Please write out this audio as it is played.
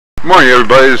Good morning,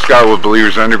 everybody. This is Scott with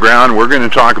Believersunderground. We're going to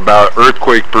talk about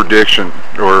earthquake prediction,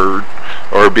 or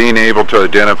being able to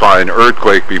identify an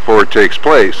earthquake before it takes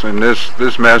place. And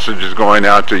this message is going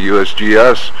out to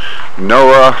USGS,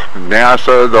 NOAA,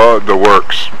 NASA, the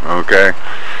works. Okay.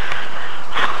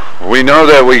 We know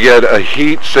that we get a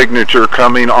heat signature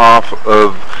coming off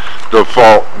of the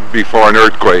fault before an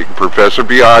earthquake. Professor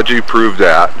Biaggi proved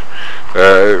that.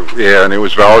 And it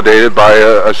was validated by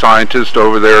a scientist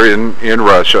over there in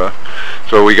Russia.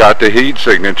 So we got the heat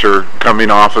signature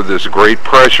coming off of this great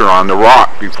pressure on the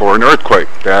rock before an earthquake.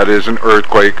 That is an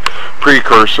earthquake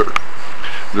precursor.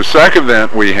 The second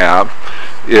event we have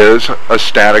is a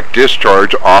static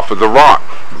discharge off of the rock.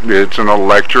 It's an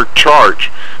electric charge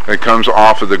that comes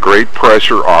off of the great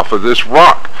pressure off of this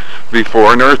rock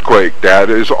before an earthquake. That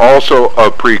is also a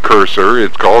precursor.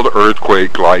 It's called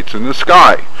earthquake lights in the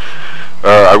sky.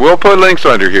 I will put links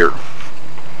under here.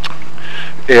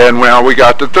 And now we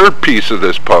got the third piece of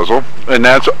this puzzle, and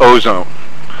that's ozone.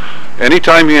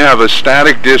 Anytime you have a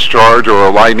static discharge or a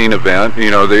lightning event,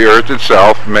 the Earth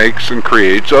itself makes and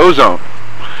creates ozone.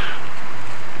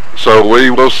 So we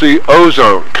will see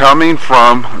ozone coming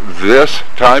from this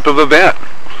type of event,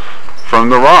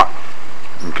 from the rock.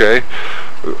 Okay?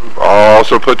 I'll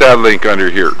also put that link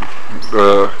under here.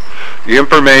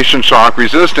 Information shock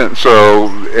resistant. So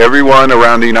everyone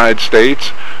around the United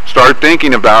States, start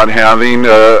thinking about having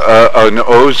an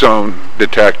ozone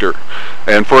detector.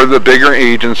 And for the bigger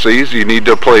agencies, you need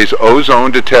to place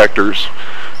ozone detectors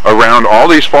around all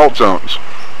these fault zones.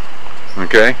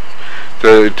 Okay?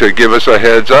 To give us a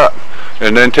heads up.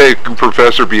 And then take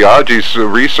Professor Biaggi's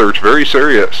research very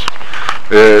serious.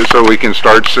 So we can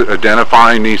start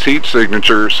identifying these heat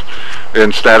signatures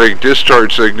and static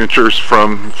discharge signatures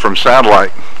from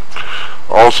satellite.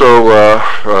 Also,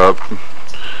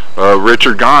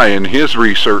 Richard Guy and his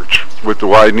research with the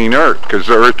widening Earth, because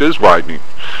the Earth is widening.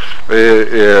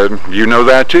 And you know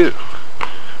that too.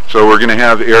 So we're going to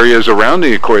have areas around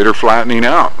the equator flattening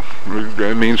out.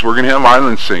 That means we're going to have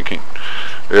islands sinking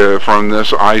from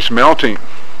this ice melting.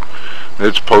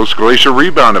 It's post-glacial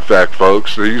rebound effect,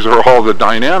 folks. These are all the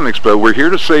dynamics, but we're here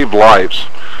to save lives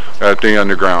at the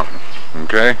underground.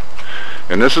 Okay?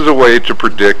 And this is a way to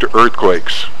predict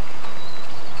earthquakes.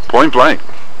 Point blank.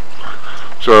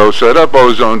 So set up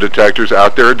ozone detectors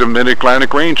out there at the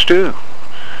mid-Atlantic range too.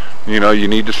 You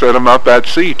need to set them up at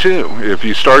sea too. If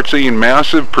you start seeing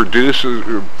massive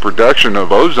production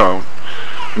of ozone,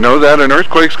 know that an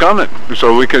earthquake's coming.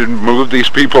 So we can move these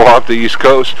people off the East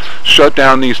Coast, shut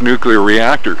down these nuclear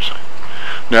reactors.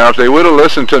 Now, if they would have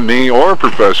listened to me or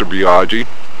Professor Biaggi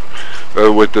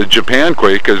with the Japan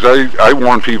quake, because I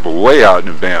warn people way out in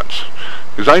advance,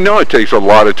 because I know it takes a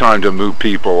lot of time to move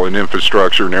people and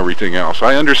infrastructure and everything else.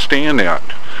 I understand that.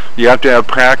 You have to have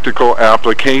practical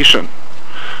application.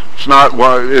 It's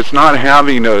not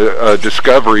having a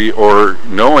discovery or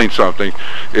knowing something.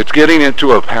 It's getting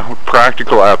into a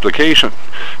practical application.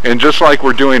 And just like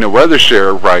we're doing a weather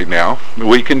share right now,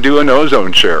 we can do an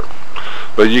ozone share.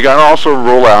 But you got to also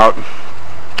roll out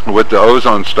with the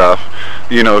ozone stuff,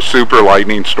 super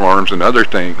lightning storms and other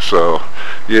things. So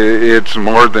it's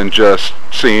more than just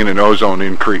seeing an ozone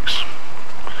increase.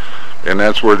 And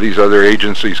that's where these other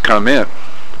agencies come in.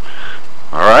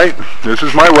 Alright, this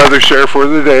is my weather share for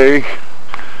the day.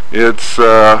 It's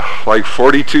like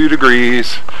 42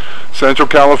 degrees, Central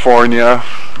California,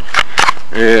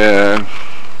 and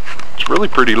it's really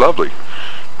pretty lovely.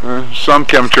 Some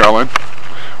chemtrailing,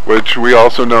 which we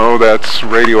also know that's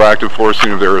radioactive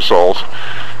forcing of aerosols,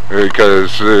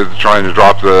 because trying to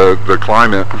drop the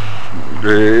climate.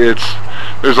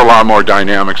 There's a lot more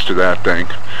dynamics to that thing.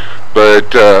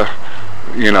 But,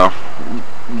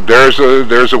 there's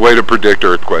a way to predict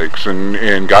earthquakes,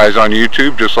 and guys on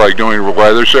YouTube, just like doing a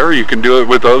weather share, you can do it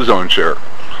with ozone share.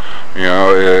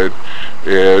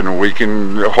 And we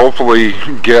can hopefully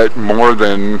get more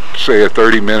than, say, a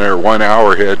 30-minute or 1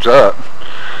 hour heads up.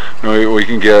 We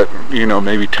can get,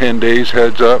 maybe 10 days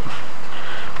heads up.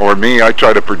 Or me, I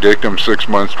try to predict them 6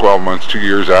 months, 12 months, 2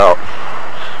 years out,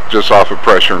 just off of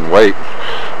pressure and weight.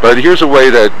 But here's a way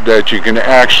that you can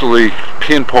actually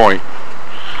pinpoint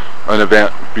an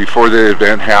event before the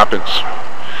event happens,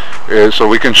 so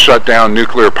we can shut down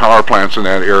nuclear power plants in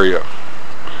that area.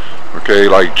 Okay,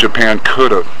 like Japan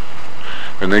could have,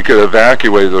 and they could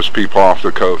evacuate those people off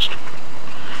the coast,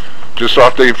 just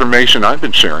off the information I've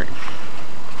been sharing.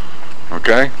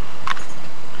 Okay,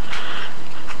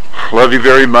 love you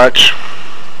very much,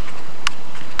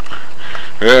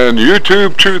 and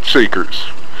YouTube truth seekers,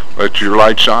 let your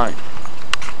light shine.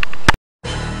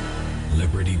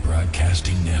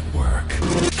 Broadcasting Network.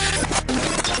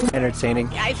 entertaining.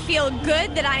 I feel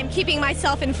good that I'm keeping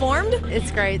myself informed.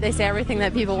 It's great. They say everything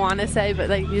that people want to say, but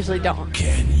they usually don't.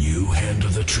 Can you handle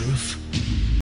the truth?